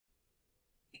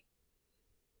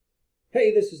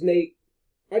Hey, this is Nate.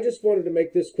 I just wanted to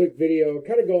make this quick video,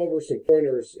 kind of go over some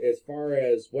pointers as far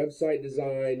as website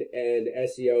design and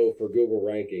SEO for Google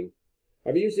ranking.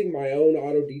 I'm using my own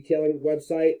auto detailing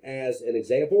website as an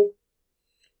example.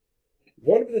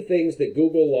 One of the things that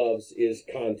Google loves is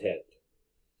content.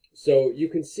 So you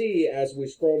can see as we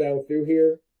scroll down through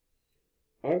here,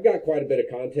 I've got quite a bit of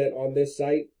content on this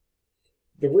site.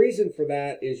 The reason for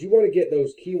that is you want to get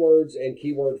those keywords and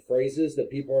keyword phrases that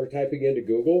people are typing into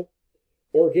Google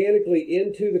organically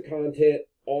into the content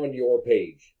on your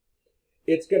page.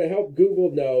 It's going to help Google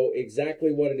know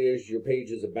exactly what it is your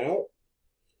page is about,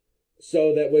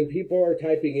 so that when people are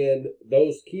typing in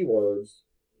those keywords,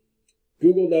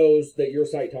 Google knows that your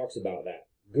site talks about that.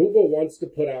 Google wants to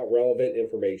put out relevant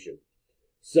information.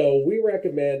 So we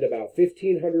recommend about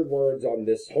 1,500 words on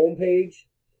this home page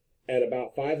and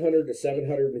about 500 to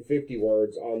 750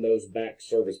 words on those back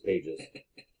service pages.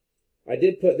 I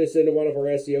did put this into one of our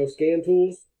SEO scan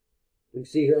tools. You can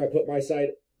see here I put my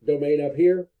site domain up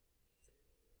here.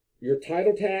 Your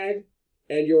title tag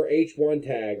and your H1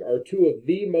 tag are two of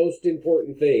the most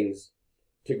important things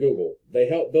to Google. They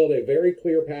help build a very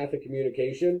clear path of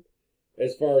communication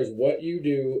as far as what you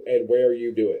do and where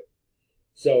you do it.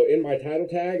 So in my title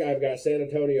tag, I've got San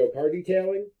Antonio Car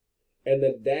Detailing and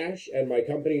then dash and my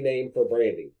company name for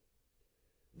branding.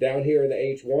 Down here in the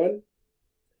H1,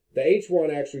 the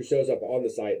H1 actually shows up on the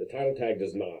site. The title tag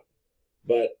does not.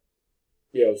 But,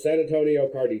 San Antonio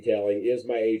Car Detailing is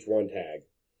my H1 tag.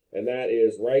 And that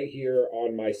is right here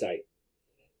on my site.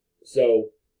 So,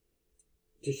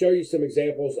 to show you some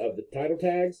examples of the title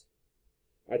tags,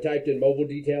 I typed in Mobile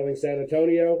Detailing San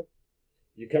Antonio.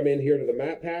 You come in here to the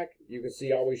map pack. You can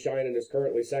see Always Shining is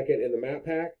currently second in the map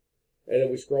pack. And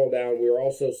then we scroll down. We are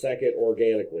also second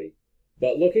organically.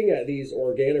 But looking at these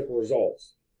organic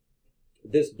results,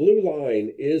 this blue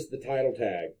line is the title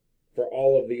tag for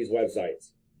all of these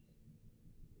websites.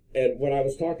 And when I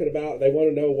was talking about they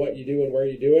want to know what you do and where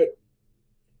you do it,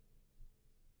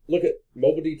 look at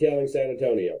Mobile Detailing San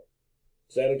Antonio,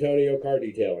 San Antonio Car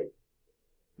Detailing,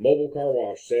 Mobile Car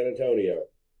Wash San Antonio,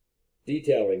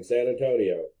 Detailing San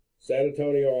Antonio, San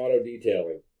Antonio Auto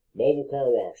Detailing, Mobile Car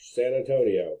Wash San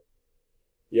Antonio.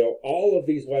 All of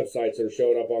these websites that are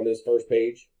showing up on this first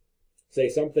page say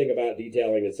something about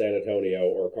detailing in San Antonio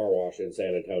or car wash in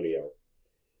San Antonio.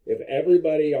 If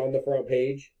everybody on the front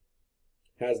page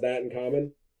has that in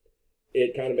common,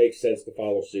 it kind of makes sense to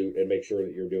follow suit and make sure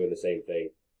that you're doing the same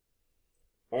thing.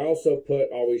 I also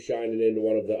put Always Shining into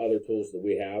one of the other tools that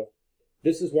we have.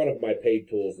 This is one of my paid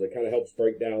tools that kind of helps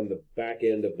break down the back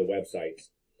end of the websites.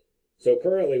 So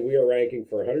currently we are ranking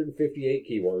for 158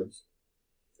 keywords.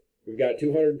 We've got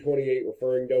 228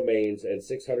 referring domains and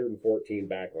 614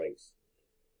 backlinks.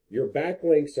 Your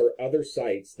backlinks are other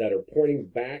sites that are pointing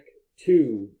back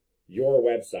to your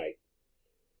website.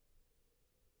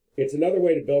 It's another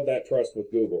way to build that trust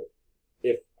with Google.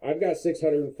 If I've got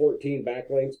 614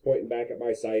 backlinks pointing back at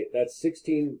my site, that's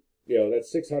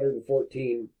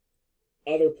 614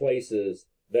 other places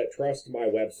that trust my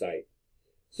website.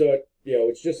 So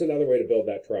it's just another way to build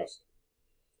that trust.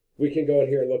 We can go in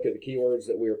here and look at the keywords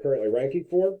that we are currently ranking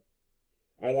for.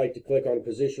 I like to click on a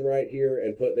position right here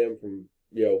and put them from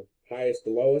highest to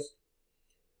lowest.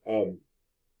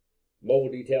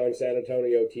 Mobile Detailing San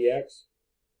Antonio TX,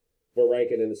 we're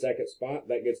ranking in the second spot.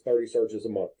 That gets 30 searches a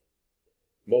month.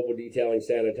 Mobile Detailing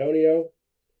San Antonio,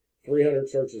 300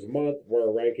 searches a month.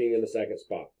 We're ranking in the second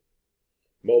spot.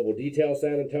 Mobile Detail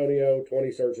San Antonio,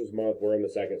 20 searches a month. We're in the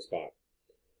second spot.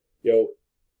 You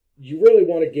really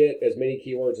want to get as many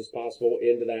keywords as possible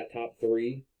into that top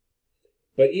 3.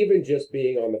 But even just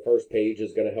being on the first page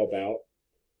is going to help out.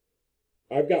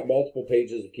 I've got multiple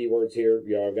pages of keywords here.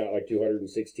 I've got like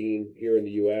 216 here in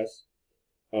the US.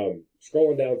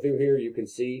 Scrolling down through here, you can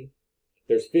see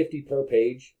there's 50 per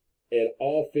page, and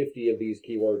all 50 of these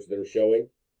keywords that are showing,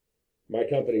 my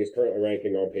company is currently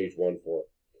ranking on page 1 for.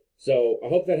 So I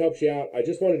hope that helps you out. I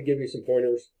just wanted to give you some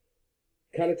pointers,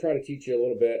 kind of try to teach you a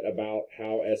little bit about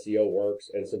how SEO works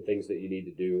and some things that you need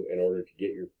to do in order to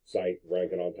get your site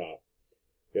ranking on top.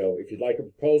 If you'd like a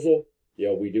proposal,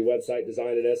 we do website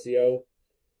design and SEO.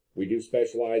 We do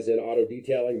specialize in auto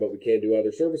detailing, but we can do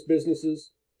other service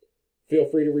businesses. Feel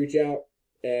free to reach out,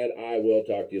 and I will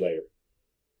talk to you later.